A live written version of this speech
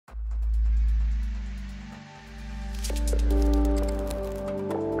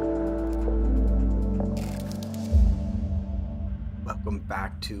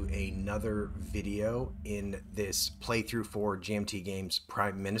back to another video in this playthrough for GMT Games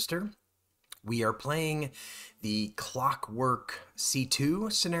Prime Minister. We are playing the Clockwork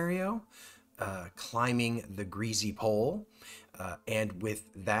C2 scenario, climbing the Greasy pole, and with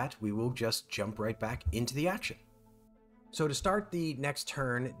that we will just jump right back into the action. So to start the next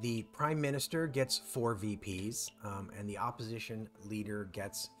turn, the Prime Minister gets 4 VPs, and the opposition leader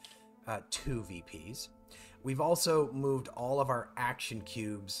gets 2 VPs. We've also moved all of our action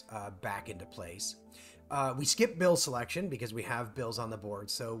cubes back into place. We skip bill selection because we have bills on the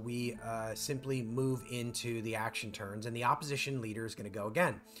board, so we simply move into the action turns, and the opposition leader is going to go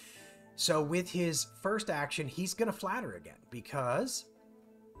again. So with his first action, he's going to flatter again because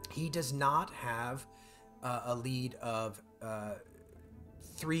he does not have a lead of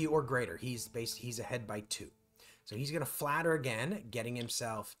 3 or greater. He's ahead by 2. So he's going to flatter again, getting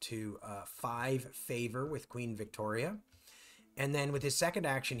himself to 5 favor with Queen Victoria. And then with his second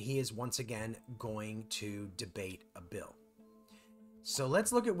action, he is once again going to debate a bill. So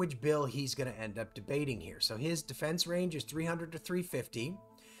let's look at which bill he's going to end up debating here. So his defense range is 300 to 350.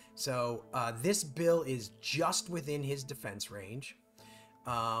 So this bill is just within his defense range.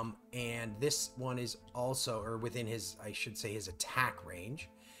 And this one is also, or within his, I should say, his attack range,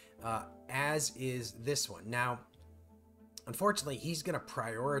 as is this one. Now, unfortunately, he's going to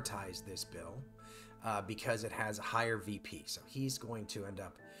prioritize this bill because it has a higher VP. So he's going to end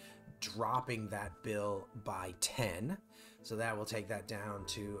up dropping that bill by 10. So that will take that down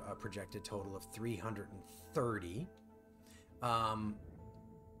to a projected total of 330.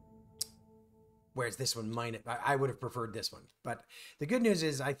 Whereas this one might, I would have preferred this one. But the good news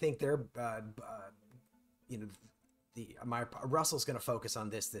is I think they're, my Russell's going to focus on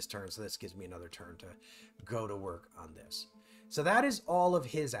this turn, so this gives me another turn to go to work on this. So that is all of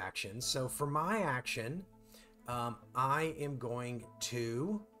his actions. So for my action, I am going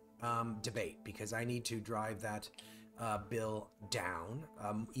to debate because I need to drive that bill down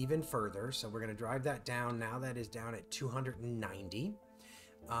even further. So we're going to drive that down. Now that is down at 290,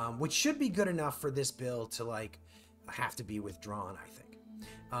 which should be good enough for this bill to like have to be withdrawn, I think.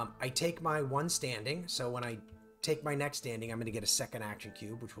 I take my one standing. So when I take my next standing, I'm going to get a second action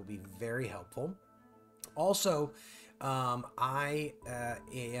cube, which will be very helpful. Also, when I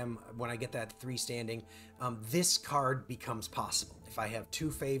get that 3 standing, this card becomes possible. If I have 2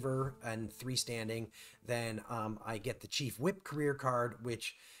 favor and 3 standing, then I get the Chief Whip career card,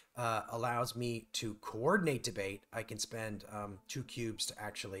 which allows me to coordinate debate. I can spend 2 cubes to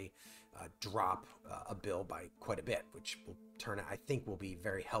actually drop a bill by quite a bit, which will turn out, I think, will be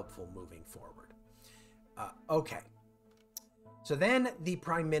very helpful moving forward. Okay. So then the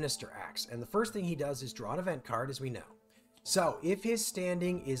Prime Minister acts, and the first thing he does is draw an event card, as we know. So if his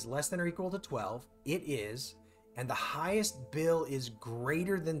standing is less than or equal to 12, it is, and the highest bill is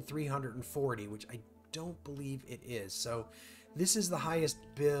greater than 340, which I don't believe it is. So this is the highest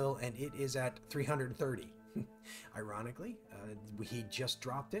bill, and it is at 330. Ironically, he just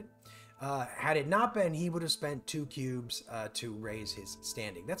dropped it. Had it not been, he would have spent 2 cubes to raise his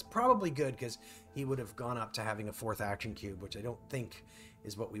standing. That's probably good because he would have gone up to having a 4th action cube, which I don't think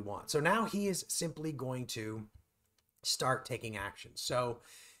is what we want. So now he is simply going to start taking action. So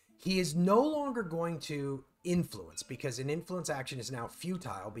he is no longer going to influence because an influence action is now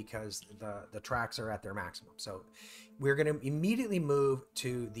futile because the tracks are at their maximum. So we're going to immediately move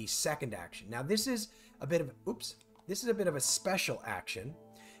to the second action. Now this is a bit of, this is a bit of a special action.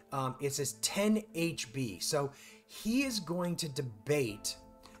 It says 10 HB. So he is going to debate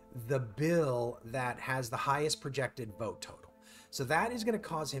the bill that has the highest projected vote total. So that is going to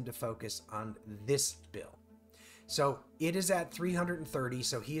cause him to focus on this bill. So it is at 330.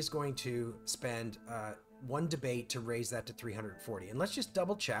 So he is going to spend 1 debate to raise that to 340. And let's just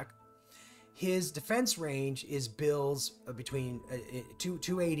double check. His defense range is bills between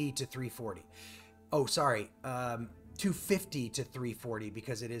 280 to 340. Oh, sorry. 250 to 340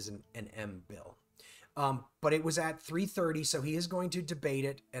 because it is an M bill. But it was at 330, so he is going to debate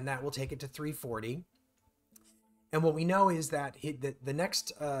it, and that will take it to 340. And what we know is that the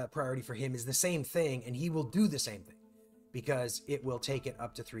next priority for him is the same thing, and he will do the same thing because it will take it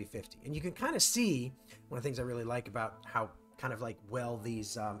up to 350. And you can kind of see one of the things I really like about how kind of like well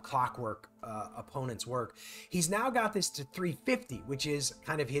these Clockwork opponents work. He's now got this to 350, which is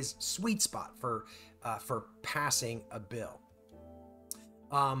kind of his sweet spot for passing a bill.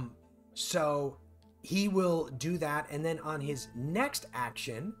 So he will do that, and then on his next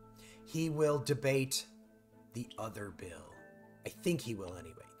action, he will debate the other bill. I think he will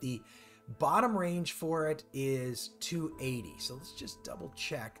anyway. The bottom range for it is 280. So let's just double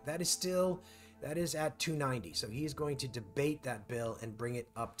check. That is still That is at 290. So he's going to debate that bill and bring it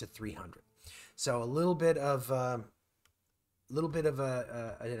up to 300. So a little bit of an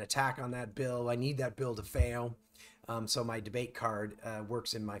attack on that bill. I need that bill to fail. So my debate card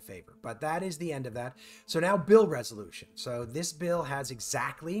works in my favor. But that is the end of that. So now bill resolution. So this bill has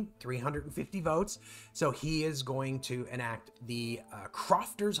exactly 350 votes. So he is going to enact the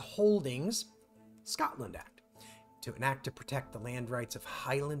Crofters Holdings Scotland Act, to enact to protect the land rights of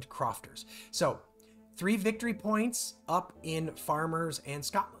Highland crofters. So 3 victory points up in farmers and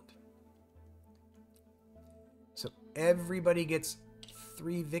Scotland. So everybody gets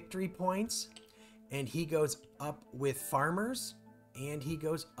 3 victory points, and he goes up with farmers and he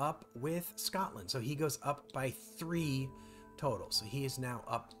goes up with Scotland. So he goes up by 3 total. So he is now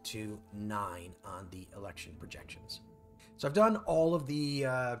up to 9 on the election projections. So I've done all of the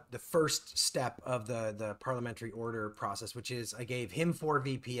first step of the parliamentary order process, which is I gave him 4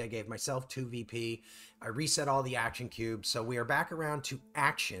 VP, I gave myself 2 VP, I reset all the action cubes. So we are back around to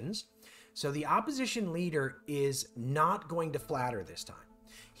actions. So the opposition leader is not going to flatter this time.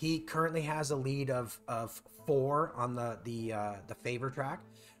 He currently has a lead of 4 on the favor track.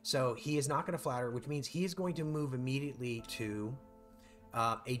 So he is not going to flatter, which means he is going to move immediately to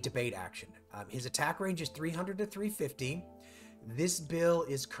a debate action. His attack range is 300 to 350. This bill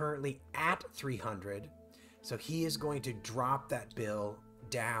is currently at 300. So he is going to drop that bill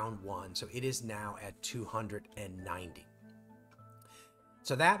down 1. So it is now at 290.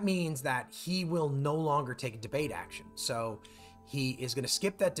 So that means that he will no longer take a debate action. So he is going to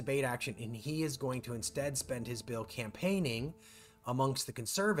skip that debate action, and he is going to instead spend his bill campaigning amongst the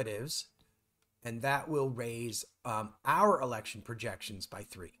Conservatives, and that will raise our election projections by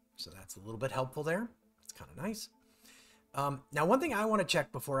 3. So that's a little bit helpful there. It's kind of nice. Now, one thing I want to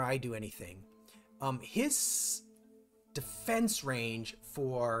check before I do anything, his defense range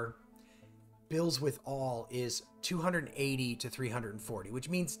for bills with all is 280 to 340, which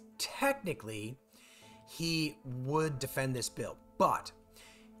means technically he would defend this bill, but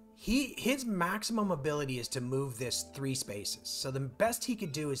his maximum ability is to move this 3 spaces. So the best he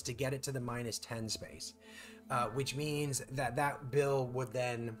could do is to get it to the -10 space, which means that bill would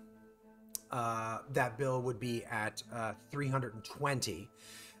then be at 320.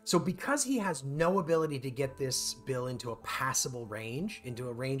 So because he has no ability to get this bill into a passable range, into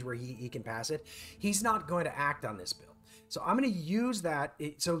a range where he can pass it, he's not going to act on this bill. So I'm going to use that.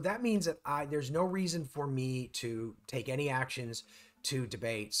 So that means that there's no reason for me to take any actions to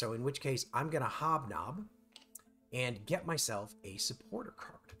debate. So in which case I'm going to hobnob and get myself a supporter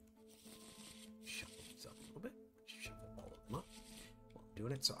card. Shuffle these up a little bit. Shuffle all of them up while I'm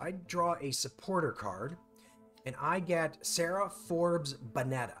doing it. So I draw a supporter card, and I get Sarah Forbes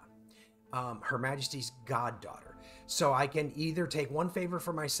Bonetta, Her Majesty's goddaughter. So I can either take 1 favor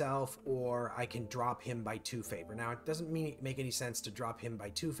for myself, or I can drop him by 2 favor. Now, it doesn't make any sense to drop him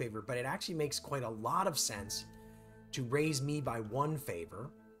by 2 favor, but it actually makes quite a lot of sense to raise me by 1 favor.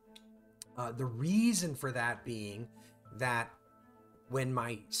 The reason for that being that when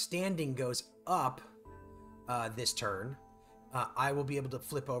my standing goes up this turn, I will be able to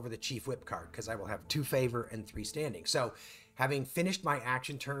flip over the Chief Whip card because I will have 2 favor and 3 standing. So having finished my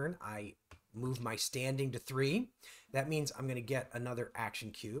action turn, I move my standing to 3. That means I'm going to get another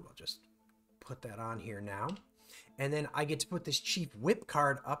action cube. I'll just put that on here now. And then I get to put this Chief Whip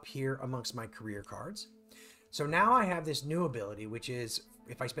card up here amongst my career cards. So now I have this new ability, which is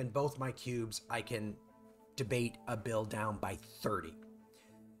if I spend both my cubes, I can debate a bill down by 30.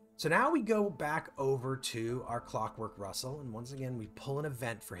 So now we go back over to our Clockwork Russell, and once again, we pull an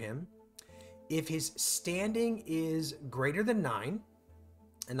event for him. If his standing is greater than 9,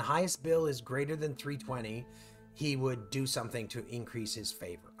 and the highest bill is greater than 320, he would do something to increase his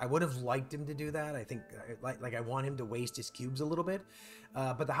favor. I would have liked him to do that. I think, like I want him to waste his cubes a little bit,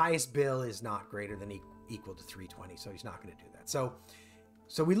 but the highest bill is not greater than equal to 320, so he's not going to do that.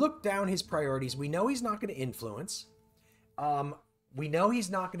 So we look down his priorities. We know he's not going to influence. We know he's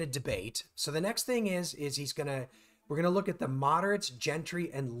not going to debate. So the next thing is we're going to look at the moderates,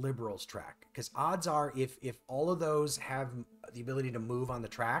 gentry, and liberals track, because odds are if all of those have the ability to move on the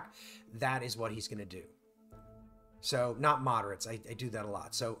track, that is what he's going to do. So not moderates. I do that a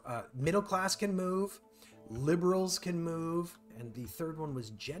lot. So middle class can move, liberals can move, and the third one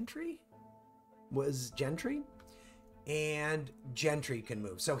was gentry. And gentry can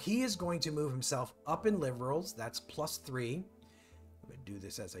move. So he is going to move himself up in liberals. That's +3. I'm going to do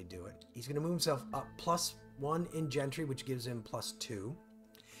this as I do it. He's going to move himself up +1 in gentry, which gives him +2.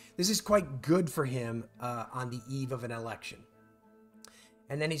 This is quite good for him on the eve of an election.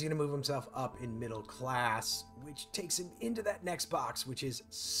 And then he's going to move himself up in middle class, which takes him into that next box, which is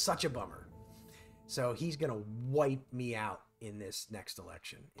such a bummer. So he's going to wipe me out in this next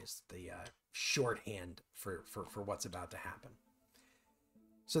election is the shorthand for what's about to happen.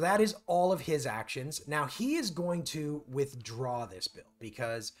 So that is all of his actions. Now he is going to withdraw this bill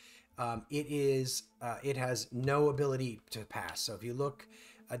because it has no ability to pass. So if you look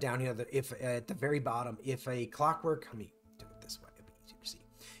down here, if at the very bottom, if a Clockwork, let me do it this way, it'll be easier to see.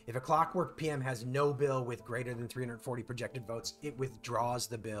 If a Clockwork PM has no bill with greater than 340 projected votes, it withdraws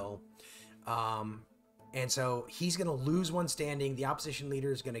the bill. And so he's going to lose one standing. The opposition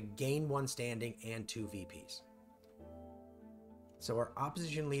leader is going to gain one standing and 2 VPs. So our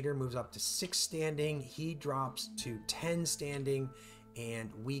opposition leader moves up to 6 standing. He drops to 10 standing,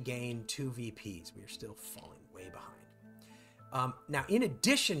 and we gain 2 VPs. We are still falling way behind. Now, in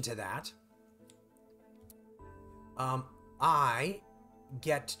addition to that, I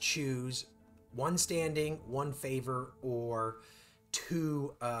get to choose 1 standing, 1 favor, or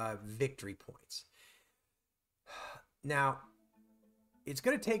 2 victory points. Now, it's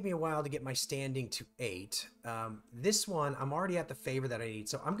going to take me a while to get my standing to 8. This one, I'm already at the favor that I need.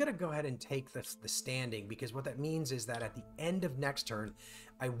 So I'm going to go ahead and take the standing, because what that means is that at the end of next turn,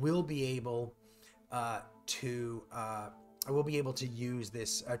 I will be able to use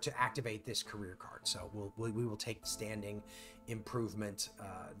this to activate this career card. So we will take standing improvement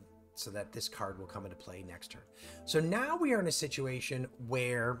so that this card will come into play next turn. So now we are in a situation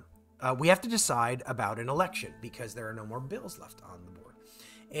where we have to decide about an election because there are no more bills left on the board.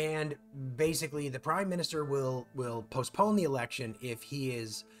 And basically the Prime Minister will postpone the election if he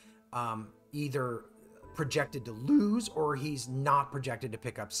is either projected to lose or he's not projected to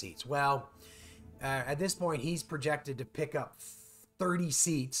pick up seats. Well, at this point, he's projected to pick up 30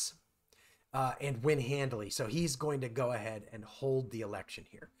 seats and win handily. So he's going to go ahead and hold the election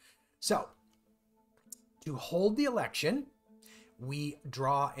here. So to hold the election, we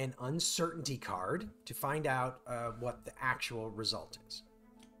draw an uncertainty card to find out what the actual result is.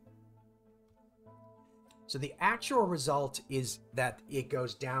 So the actual result is that it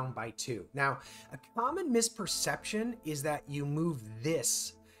goes down by 2. Now, a common misperception is that you move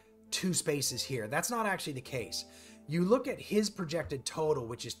this 2 spaces here. That's not actually the case. You look at his projected total,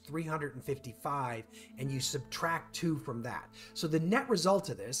 which is 355, and you subtract 2 from that. So the net result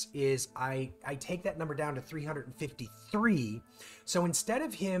of this is I take that number down to 353. So instead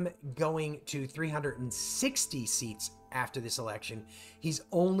of him going to 360 seats after this election, he's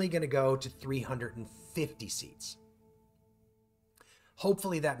only going to go to 350 seats.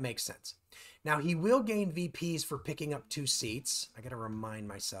 Hopefully that makes sense. Now he will gain VPs for picking up 2 seats. I got to remind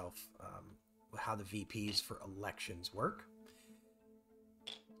myself how the VPs for elections work.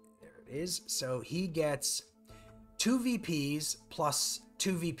 There it is. So he gets 2 VPs plus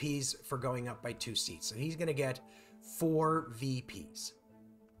 2 VPs for going up by 2 seats. So he's going to get 4 VPs.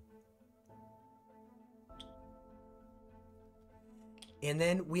 And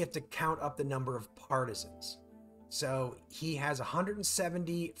then we have to count up the number of partisans. So he has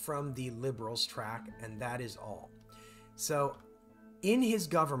 170 from the Liberals track, and that is all. So in his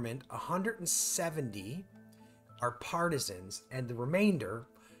government, 170 are partisans, and the remainder,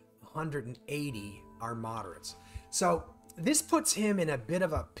 180, are moderates. So this puts him in a bit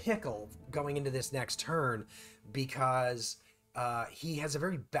of a pickle going into this next turn because he has a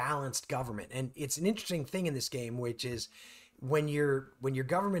very balanced government. And it's an interesting thing in this game, which is when your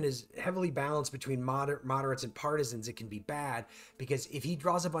government is heavily balanced between moderates and partisans, it can be bad, because if he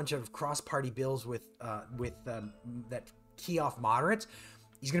draws a bunch of cross-party bills with that key off moderates,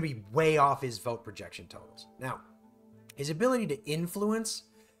 he's going to be way off his vote projection totals. Now, his ability to influence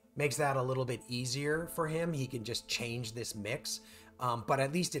makes that a little bit easier for him. He can just change this mix, but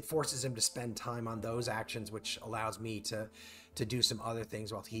at least it forces him to spend time on those actions, which allows me to do some other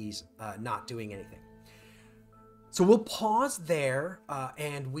things while he's not doing anything. So we'll pause there,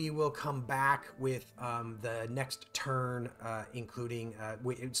 and we will come back with the next turn, including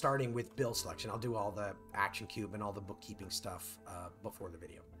starting with bill selection. I'll do all the action cube and all the bookkeeping stuff before the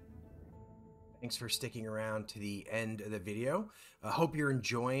video. Thanks for sticking around to the end of the video. I hope you're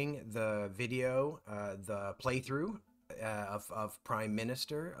enjoying the video, the playthrough of Prime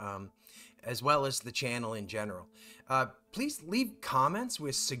Minister, as well as the channel in general. Please leave comments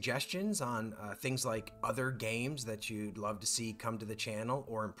with suggestions on things like other games that you'd love to see come to the channel,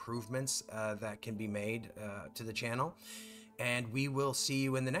 or improvements that can be made to the channel. And we will see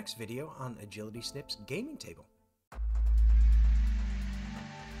you in the next video on Agility Snip's gaming table.